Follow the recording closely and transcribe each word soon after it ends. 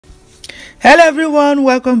Hello everyone,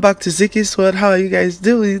 welcome back to ZIKKIE'S World. How are you guys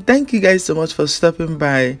doing? Thank you guys so much for stopping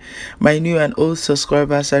by, my new and old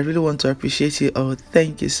subscribers. I really want to appreciate you all.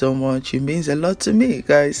 Thank you so much. It means a lot to me,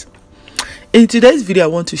 guys. In today's video, I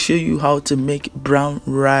want to show you how to make brown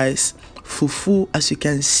rice fufu. As you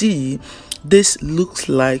can see, this looks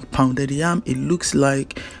like pounded yam. It looks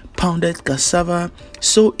like pounded cassava.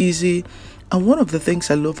 So easy. And one of the things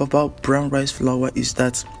I love about brown rice flour is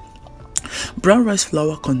that brown rice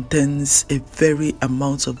flour contains a very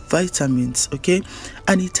amount of vitamins, okay,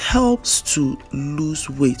 and it helps to lose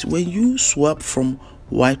weight. When you swap from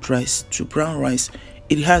white rice to brown rice,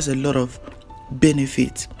 it has a lot of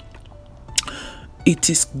benefit. It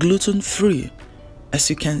is gluten free. As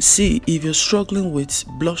you can see, if you're struggling with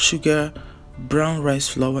blood sugar, brown rice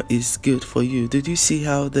flour is good for you. Did you see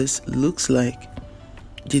how this looks like?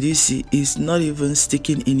 Did you see? It's not even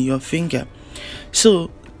sticking in your finger.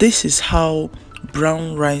 So this is how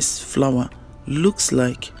brown rice flour looks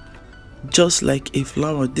like. Just like a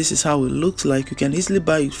flour, this is how it looks like. You can easily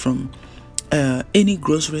buy it from any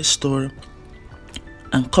grocery store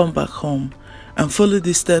and come back home and follow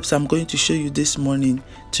the steps I'm going to show you this morning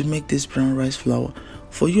to make this brown rice flour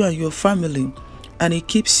for you and your family, and it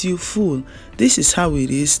keeps you full. This is how it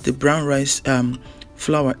is, the brown rice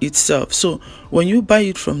flour itself. So when you buy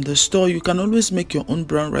it from the store, you can always make your own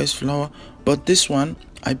brown rice flour, but this one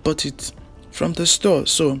I bought it from the store,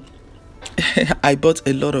 so I bought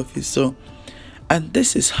a lot of it. So, and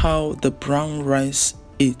this is how the brown rice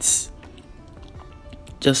is,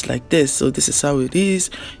 just like this. So this is how it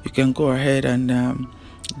is. You can go ahead and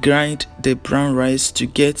grind the brown rice to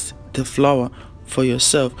get the flour for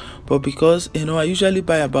yourself, but because I usually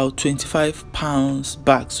buy about 25 pounds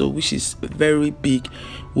back, so which is very big,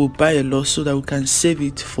 we'll buy a lot so that we can save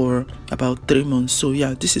it for about 3 months. So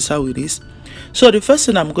yeah, this is how it is. So the first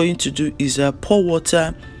thing I'm going to do is pour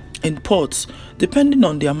water in pots depending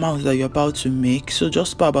on the amount that you're about to make. So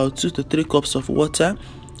just pour about 2 to 3 cups of water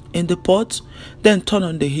in the pot, then turn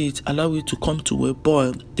on the heat, allow it to come to a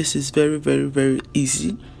boil. This is very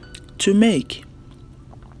easy to make.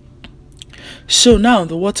 So now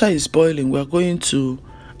the water is boiling. We're going to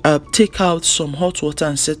take out some hot water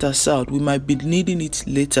and set aside. We might be needing it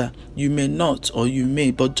later. You may not, or you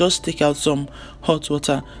may, but just take out some hot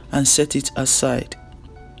water and set it aside.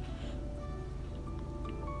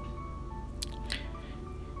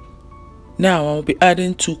 Now I'll be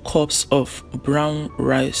adding 2 cups of brown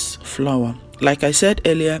rice flour. Like I said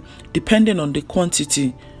earlier, depending on the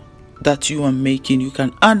quantity that you are making, you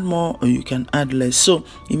can add more or you can add less. So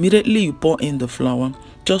immediately you pour in the flour,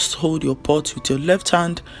 just hold your pot with your left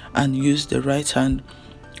hand and use the right hand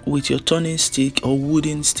with your turning stick or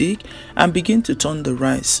wooden stick and begin to turn the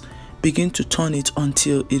rice. Begin to turn it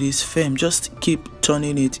until it is firm. Just keep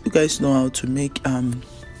turning it. You guys know how to make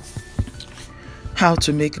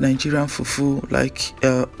Nigerian fufu, like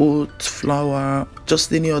oat flour,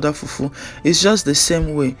 just any other fufu. It's just the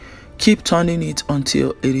same way. Keep turning it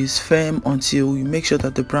until it is firm, until you make sure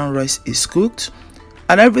that the brown rice is cooked,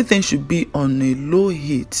 and everything should be on a low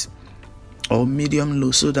heat or medium low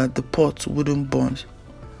so that the pot wouldn't burn.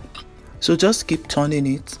 So just keep turning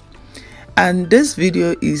it. And this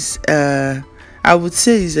video is I would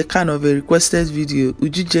say is a kind of a requested video.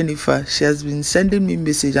 Uju Jennifer, she has been sending me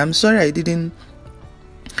message. I'm sorry I didn't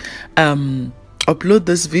upload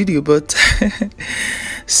this video, but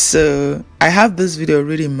so I have this video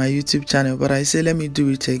already in my YouTube channel, but I say let me do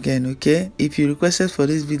it again. Okay, if you requested for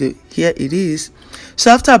this video, here it is.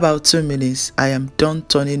 So after about 2 minutes, I am done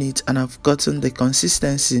turning it and I've gotten the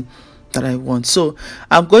consistency that I want. So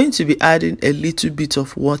I'm going to be adding a little bit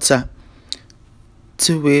of water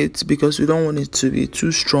to it because we don't want it to be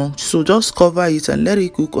too strong. So just cover it and let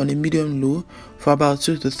it cook on a medium low for about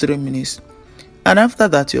 2 to 3 minutes. And after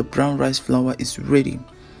that, your brown rice flour is ready.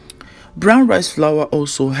 Brown rice flour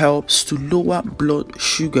also helps to lower blood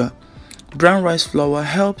sugar. Brown rice flour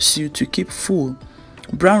helps you to keep full.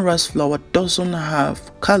 Brown rice flour doesn't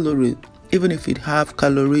have calorie. Even if it have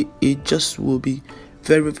calorie, it just will be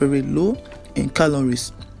very low in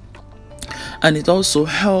calories. And it also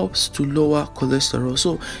helps to lower cholesterol.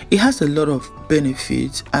 So it has a lot of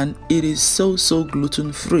benefits, and it is so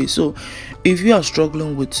gluten free. So if you are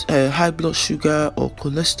struggling with high blood sugar or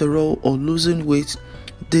cholesterol or losing weight,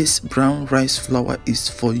 this brown rice flour is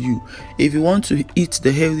for you. If you want to eat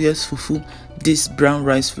the healthiest fufu, this brown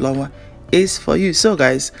rice flour is for you. So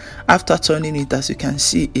guys, after turning it, as you can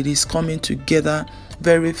see, it is coming together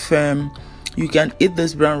very firm. You can eat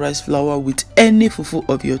this brown rice flour with any fufu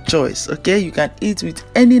of your choice. Okay, you can eat with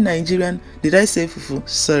any Nigerian, did I say fufu?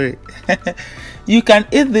 Sorry. You can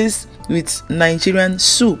eat this with Nigerian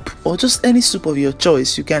soup or just any soup of your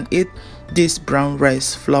choice. You can eat this brown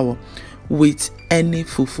rice flour with any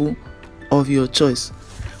fufu of your choice.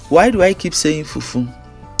 Why do I keep saying fufu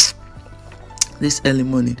this early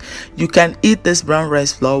morning? You can eat this brown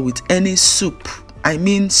rice flour with any soup. I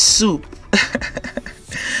mean soup.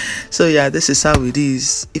 So yeah, this is how it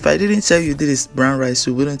is. If I didn't tell you this is brown rice,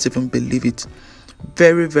 you wouldn't even believe it.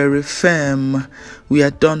 Very, very firm. We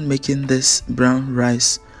are done making this brown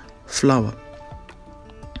rice flour,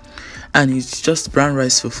 and it's just brown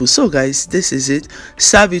rice fufu. So guys, this is it.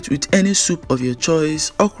 Serve it with any soup of your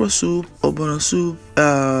choice, okra soup, ogbono soup.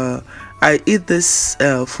 I eat this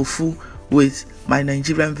fufu with my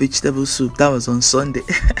Nigerian vegetable soup. That was on Sunday.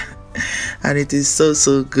 And it is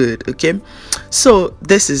so good. Okay, so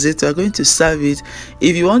this is it. We're going to serve it.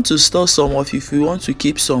 If you want to store some, or if you want to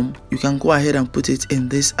keep some, you can go ahead and put it in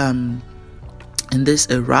this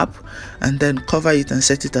wrap and then cover it and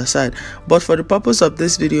set it aside. But for the purpose of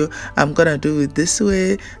this video, I'm gonna do it this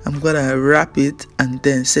way. I'm gonna wrap it and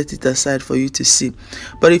then set it aside for you to see.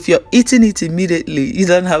 But if you're eating it immediately, you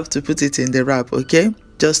don't have to put it in the wrap. Okay,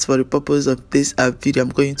 just for the purpose of this video, I'm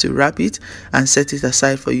going to wrap it and set it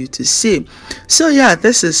aside for you to see. So yeah,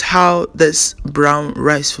 this is how this brown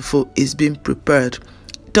rice fufu is being prepared.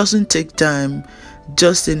 It doesn't take time.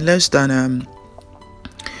 Just in less than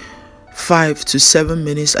 5 to 7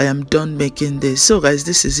 minutes, I am done making this. So guys,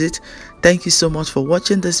 this is it. Thank you so much for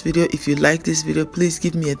watching this video. If you like this video, please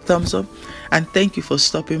give me a thumbs up, and thank you for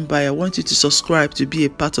stopping by. I want you to subscribe to be a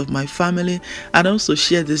part of my family, and also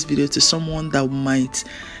share this video to someone that might,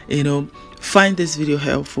 find this video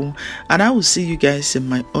helpful. And I will see you guys in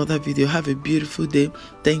my other video. Have a beautiful day.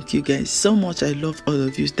 Thank you guys so much. I love all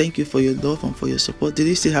of you. Thank you for your love and for your support. Did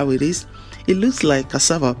you see how it is? It looks like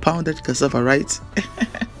cassava, pounded cassava, right?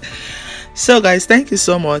 So guys, thank you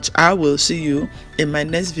so much. I will see you in my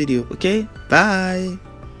next video. Okay, bye.